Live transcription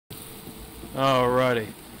Alrighty.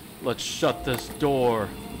 Let's shut this door.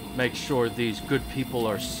 Make sure these good people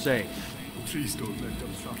are safe. Please don't let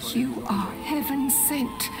them suffer. You are heaven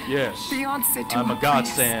sent. Yes. The answer to I'm our a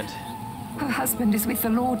godsend. prayers. Her husband is with the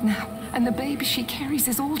Lord now, and the baby she carries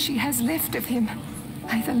is all she has left of him.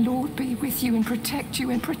 May the Lord be with you and protect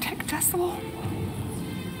us all.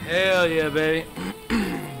 Hell yeah, baby.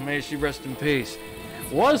 May she rest in peace.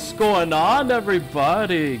 What's going on,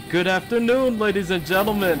 everybody? Good afternoon, ladies and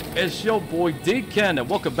gentlemen. It's your boy DKEN, and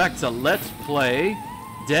welcome back to Let's Play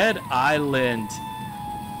Dead Island.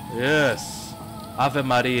 Yes. Ave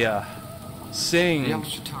Maria. Sing.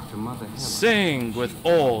 Sing with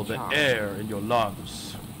all the air in your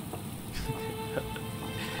lungs.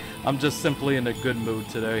 I'm just simply in a good mood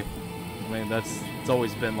today. I mean, it's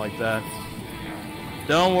always been like that.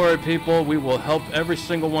 Don't worry, people. We will help every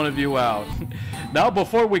single one of you out. Now,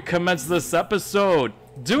 before we commence this episode,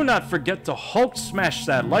 do not forget to Hulk smash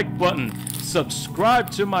that like button,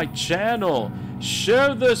 subscribe to my channel,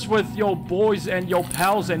 share this with your boys and your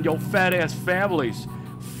pals and your fat ass families,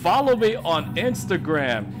 follow me on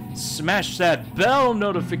Instagram, smash that bell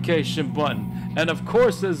notification button, and of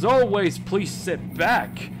course, as always, please sit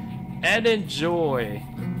back and enjoy.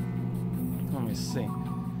 Let me see.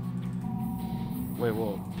 Wait,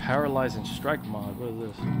 whoa, paralyzing strike mod, what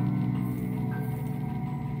is this?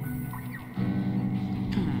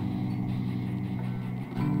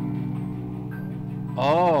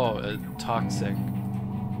 Oh, toxic.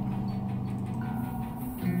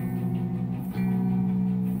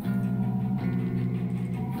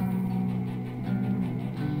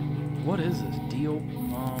 What is this deal?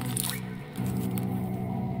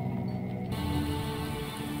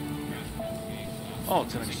 Oh,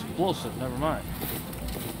 it's an explosive. Never mind.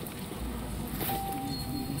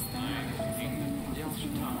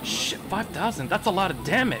 Shit, 5,000. That's a lot of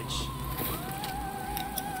damage.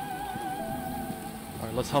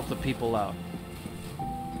 Let's help the people out.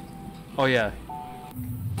 Oh yeah.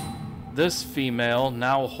 This female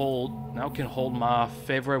now can hold my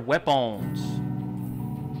favorite weapons.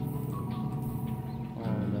 Oh, a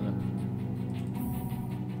minute.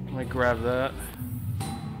 Let me grab that.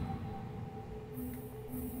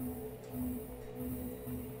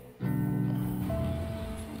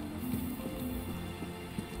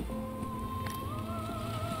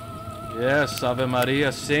 Yes, Ave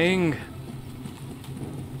Maria, sing.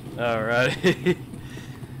 Alright.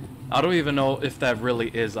 I don't even know if that really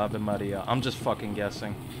is Ave Maria. I'm just fucking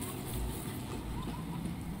guessing.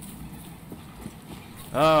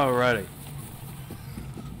 Alrighty.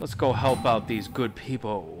 Let's go help out these good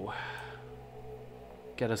people.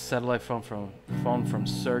 Get a satellite phone from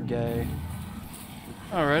Sergey.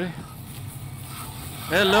 Alrighty.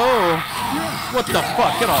 Hello! What the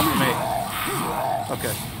fuck? Get off of me.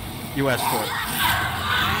 Okay. You asked for it.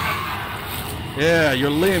 Yeah, your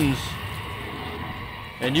limbs.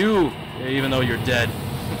 And you, even though you're dead.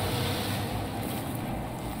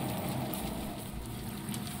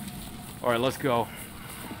 Alright, let's go.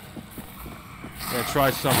 Yeah,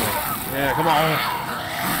 try something. Yeah, come on.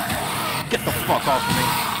 Get the fuck off of me.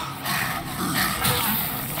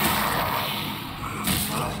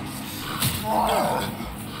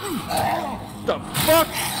 The fuck?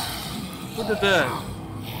 What did that?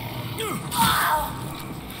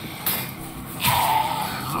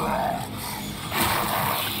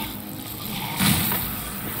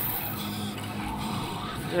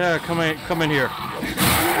 Yeah, come in here.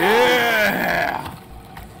 Yeah!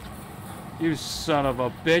 You son of a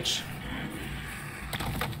bitch.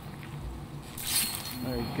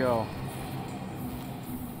 There you go.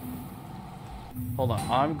 Hold on,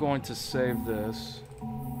 I'm going to save this.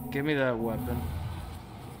 Give me that weapon.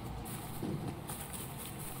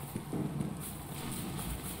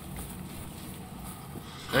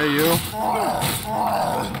 Hey, you.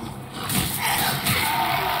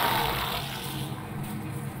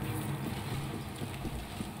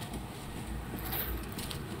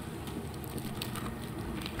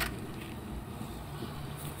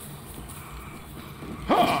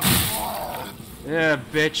 Yeah,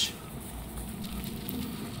 bitch.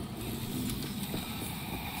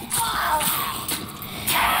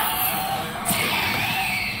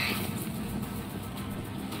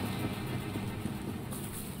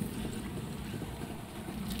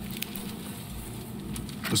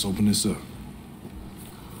 Let's open this up.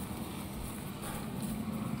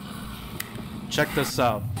 Check this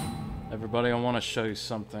out. Everybody, I want to show you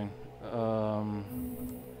something.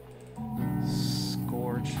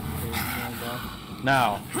 Scourge.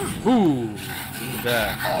 Now, ooh,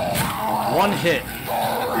 that. One hit.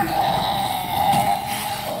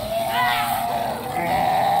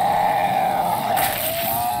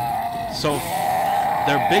 So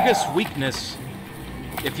their biggest weakness,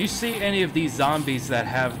 if you see any of these zombies that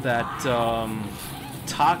have that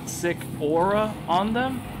toxic aura on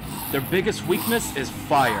them, their biggest weakness is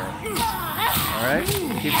fire. Alright?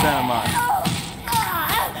 Keep that in mind.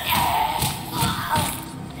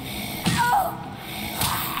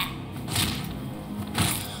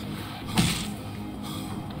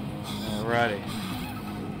 Alrighty.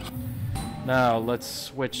 Now let's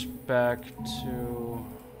switch back to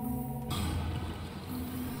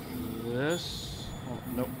this. Oh,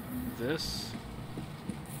 nope. This.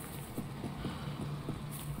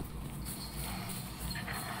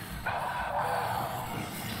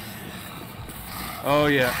 Oh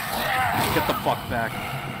yeah. Get the fuck back.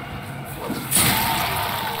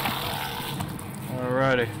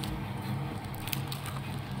 Alrighty.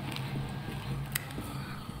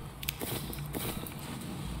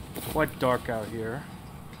 Quite dark out here.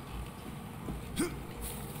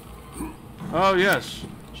 Oh yes.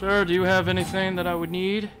 Sure, do you have anything that I would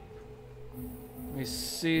need? Let me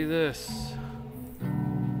see this.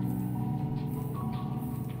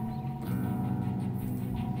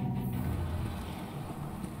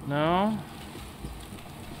 No?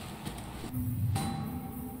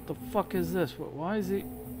 What the fuck is this? Why is he...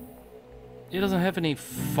 He doesn't have any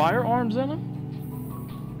firearms in him?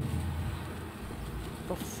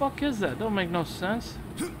 The fuck is that? Don't make no sense.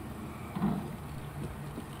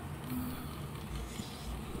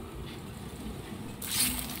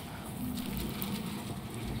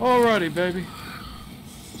 Alrighty, baby.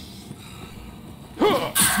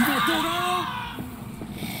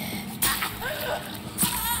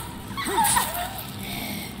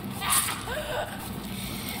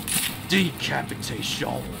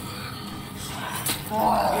 Decapitation.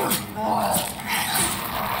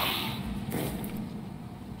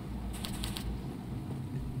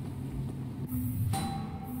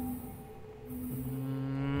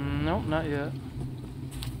 Nope, not yet.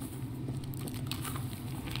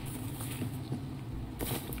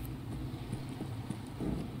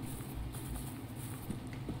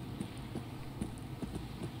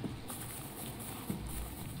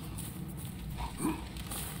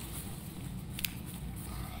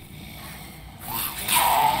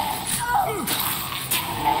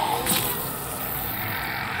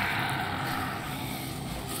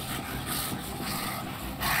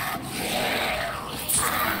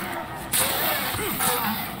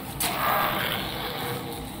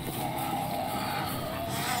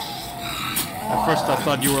 At first I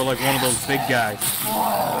thought you were like one of those big guys.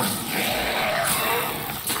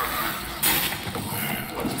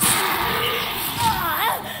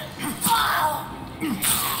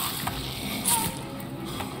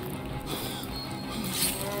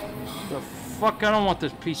 The fuck? I don't want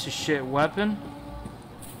this piece of shit weapon.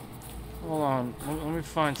 Hold on. Let me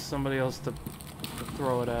find somebody else to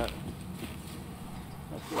throw it at.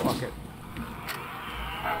 Oh, fuck it.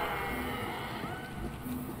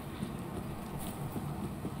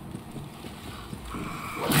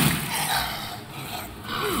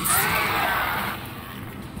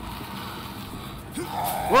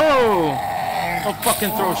 Whoa! Don't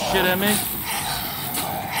fucking throw shit at me.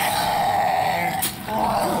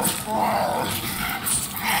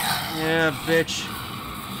 Yeah, bitch.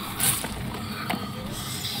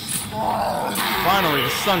 Finally, the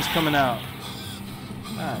sun's coming out.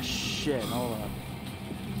 Ah, shit. Hold on.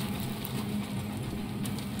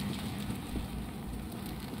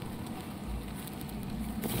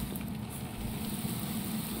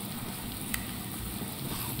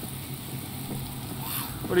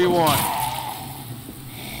 What do you want?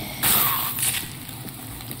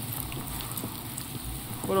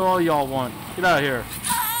 What do all y'all want? Get out of here.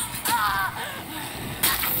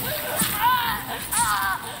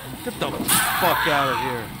 Get the fuck out of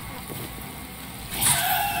here.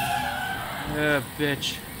 Yeah,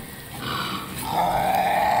 bitch.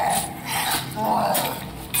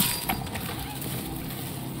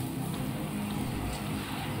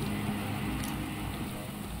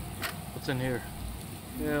 What's in here?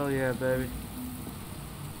 Hell yeah, baby.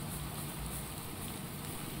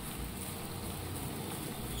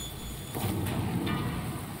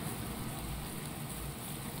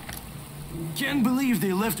 Can't believe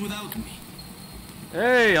they left without me.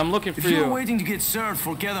 Hey, I'm looking for If you. you're waiting to get served,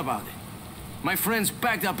 forget about it. My friends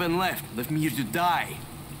packed up and left me here to die.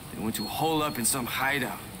 They went to hole up in some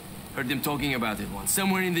hideout. Heard them talking about it once.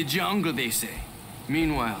 Somewhere in the jungle, they say.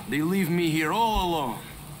 Meanwhile, they leave me here all alone.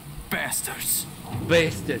 Bastards.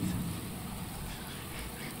 Bastard.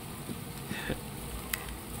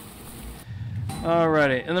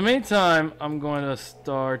 Alrighty. In the meantime, I'm going to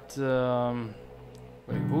start.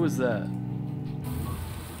 Wait, who is that?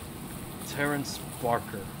 Terrence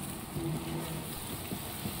Barker.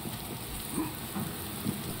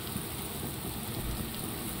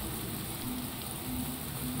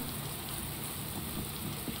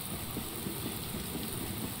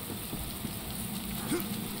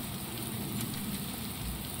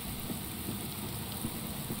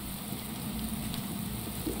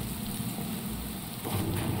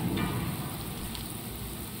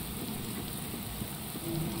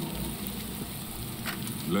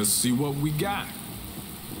 Let's see what we got.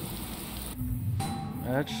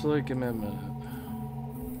 Actually, give me a minute.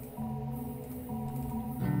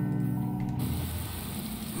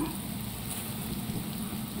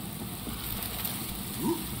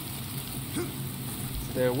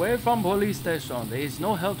 Stay away from police station. There is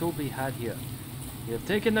no help to be had here. We have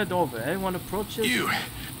taken it over. Anyone approaches? You.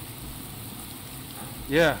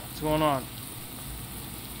 Yeah, what's going on?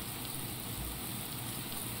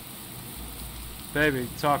 Baby,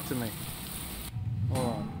 talk to me. Hold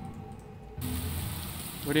on.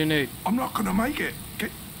 What do you need? I'm not gonna make it.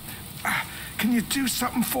 Can you do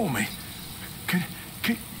something for me? Can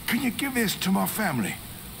you give this to my family?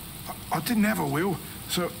 I didn't have a will,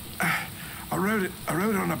 so I wrote it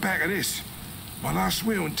on the back of this. My last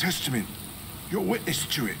will and testament. You're witness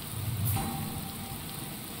to it.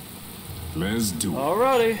 Let's do it.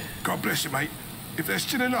 Alrighty. God bless you, mate. If they're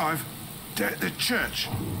still alive, they're at the church.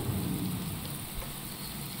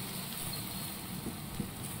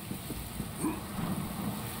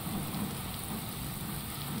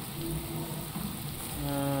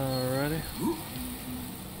 Alrighty.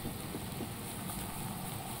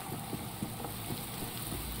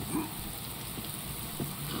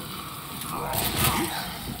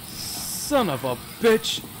 Son of a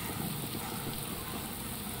bitch.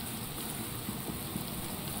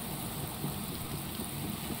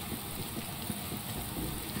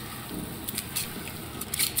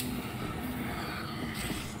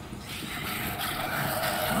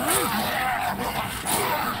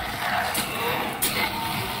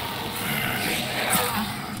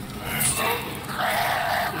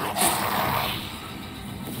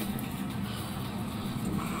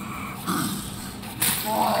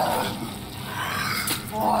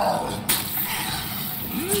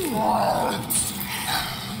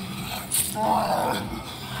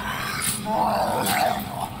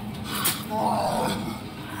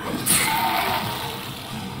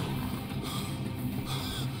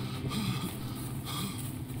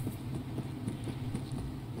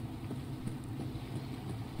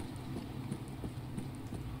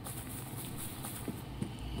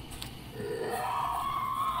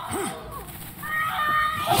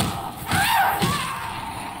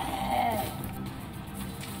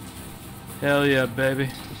 Hell yeah, baby.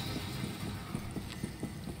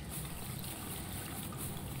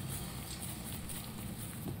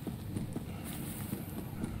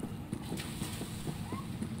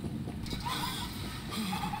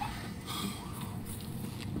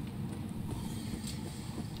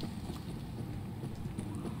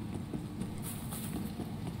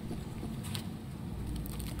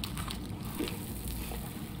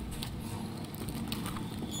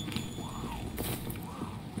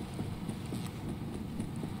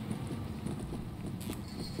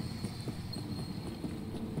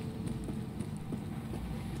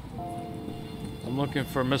 I'm looking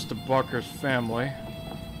for Mr. Barker's family.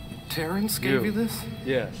 Terrence gave you this?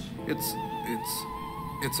 Yes. It's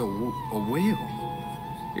a whale.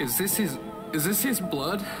 Is this his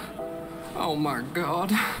blood? Oh my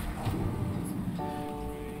God.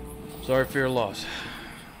 Sorry for your loss.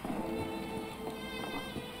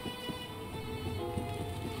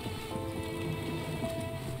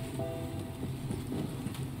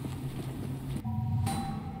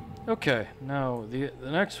 Okay, now the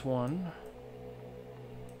next one.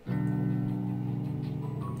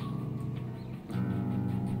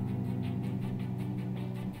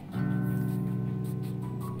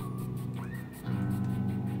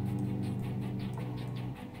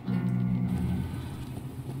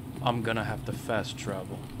 I'm gonna have to fast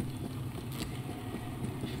travel.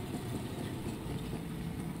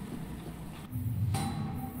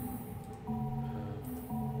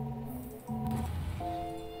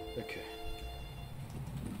 Okay.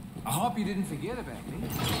 I hope you didn't forget about me.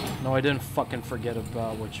 No, I didn't fucking forget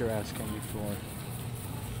about what you're asking me for.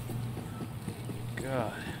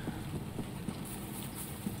 God.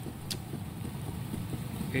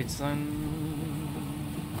 It's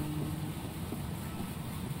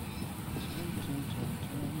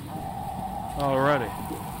Alrighty.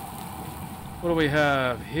 What do we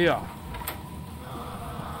have here?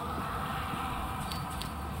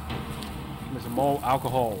 Give me some more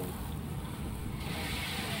alcohol.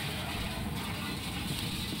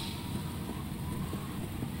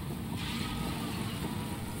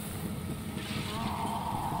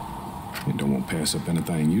 won't pass up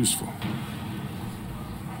anything useful.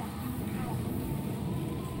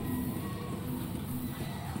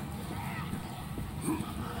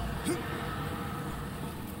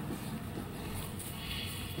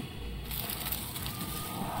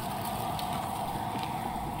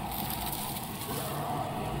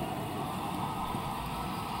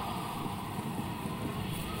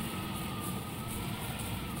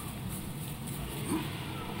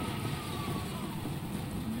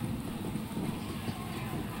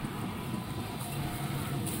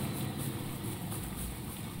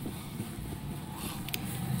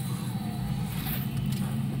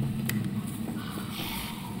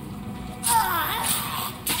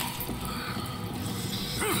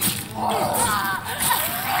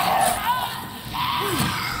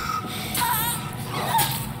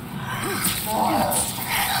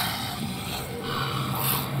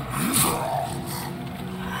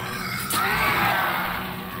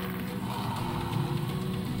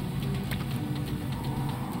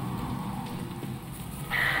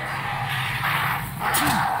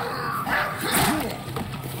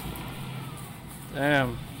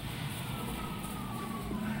 Damn.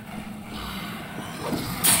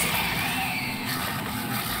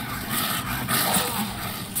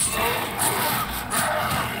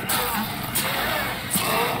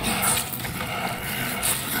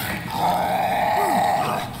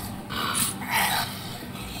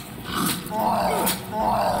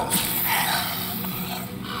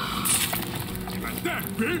 That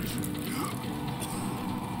bitch!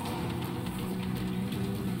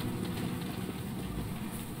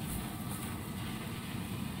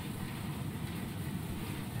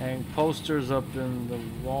 Hang posters up in the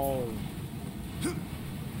wall.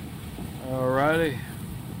 Alrighty.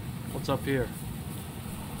 What's up here?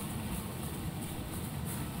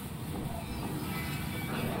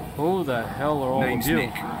 Who the hell are all Name's of you?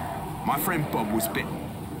 Nick. My friend Bob was bitten.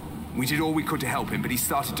 We did all we could to help him, but he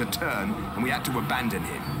started to turn, and we had to abandon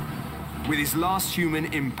him. With his last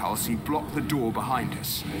human impulse, he blocked the door behind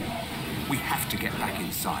us. We have to get back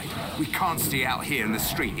inside. We can't stay out here in the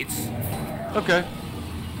street. It's... Okay.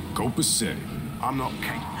 Copacetti. I'm not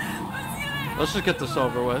Kate. Let's just get this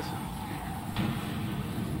over with.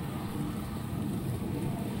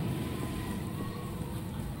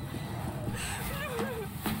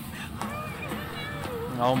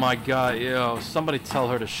 Oh my god, yo, somebody tell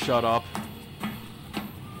her to shut up.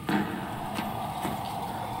 I'm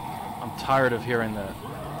tired of hearing that.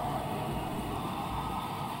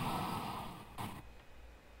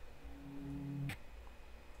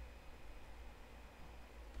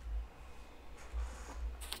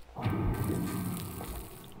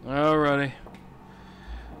 Alrighty.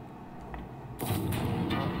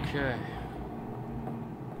 Okay.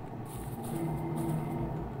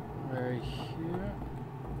 Right here.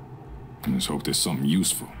 Let's hope there's something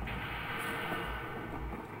useful.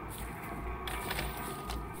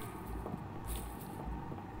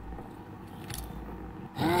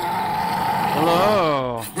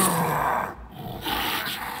 Hello.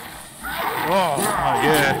 Oh,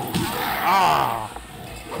 yeah. Ah.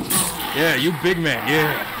 Yeah, you big man.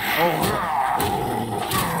 Yeah. Oh.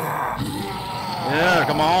 Yeah,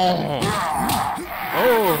 come on.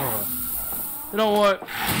 Oh. You know what?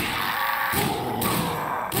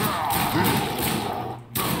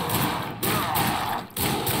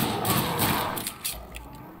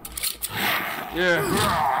 Yeah.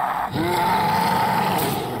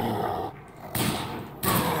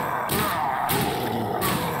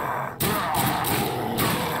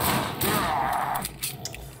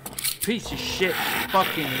 Piece of shit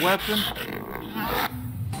fucking weapon.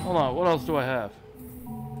 Hold on, what else do I have?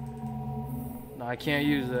 No, I can't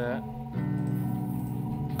use that.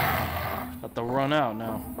 Have to run out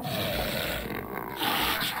now.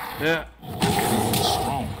 Yeah.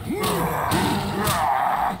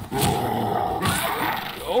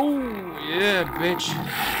 Oh, yeah, bitch.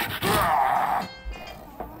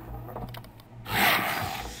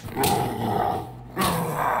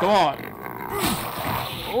 Come on.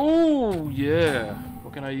 Oh, yeah.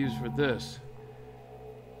 What can I use for this?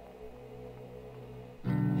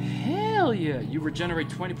 Hell yeah. You regenerate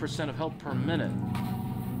 20% of health per minute.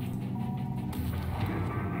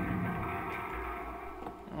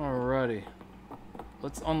 Alrighty.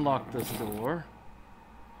 Let's unlock this door.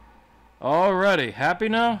 Alrighty. Happy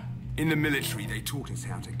now? In the military, they taught us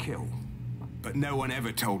how to kill. But no one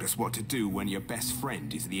ever told us what to do when your best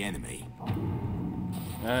friend is the enemy.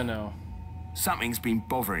 I know. Something's been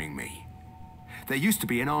bothering me. There used to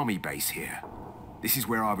be an army base here. This is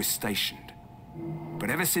where I was stationed. But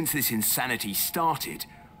ever since this insanity started,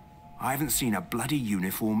 I haven't seen a bloody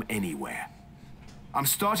uniform anywhere. I'm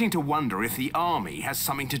starting to wonder if the army has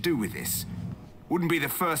something to do with this. Wouldn't be the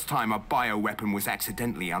first time a bioweapon was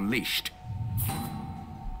accidentally unleashed.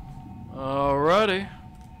 Alrighty.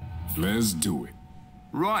 Let's do it.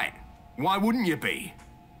 Right. Why wouldn't you be?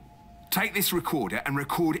 Take this recorder and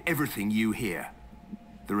record everything you hear.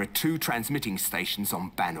 There are 2 transmitting stations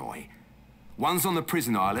on Banoi. One's on the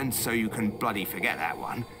prison island, so you can bloody forget that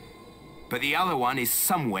one. But the other one is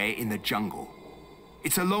somewhere in the jungle.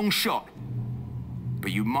 It's a long shot,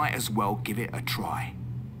 but you might as well give it a try.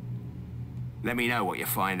 Let me know what you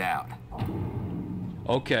find out.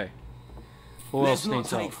 Okay. Who else Let's not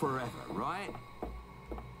needs help? take forever, right?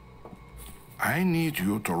 I need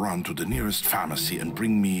you to run to the nearest pharmacy and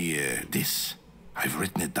bring me this. I've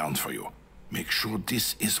written it down for you. Make sure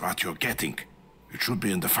this is what you're getting. It should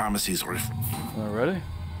be in the pharmacy's Already?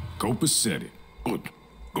 Copacetic. Good.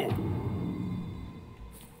 Go.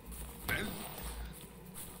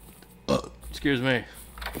 Excuse me.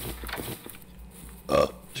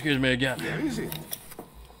 Excuse me again. Where is it?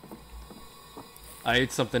 I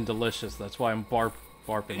ate something delicious. That's why I'm barping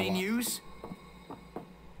a Any lot. news?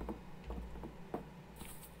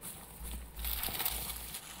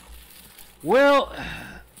 Well,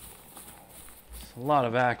 a lot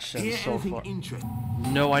of action Hear so anything far. interesting?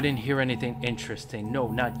 No, I didn't hear anything interesting. No,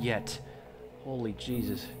 not yet. Holy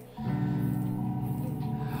Jesus.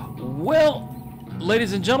 Well,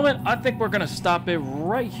 ladies and gentlemen, I think we're going to stop it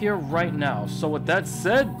right here, right now. So with that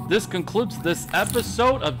said, this concludes this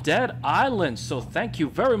episode of Dead Island. So thank you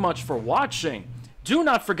very much for watching. Do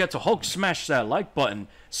not forget to Hulk smash that like button.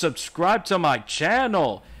 Subscribe to my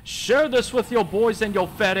channel. Share this with your boys and your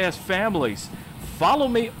fat ass families. Follow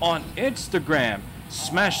me on Instagram.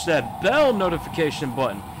 Smash that bell notification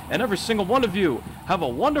button. And every single one of you, have a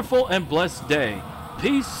wonderful and blessed day.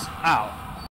 Peace out.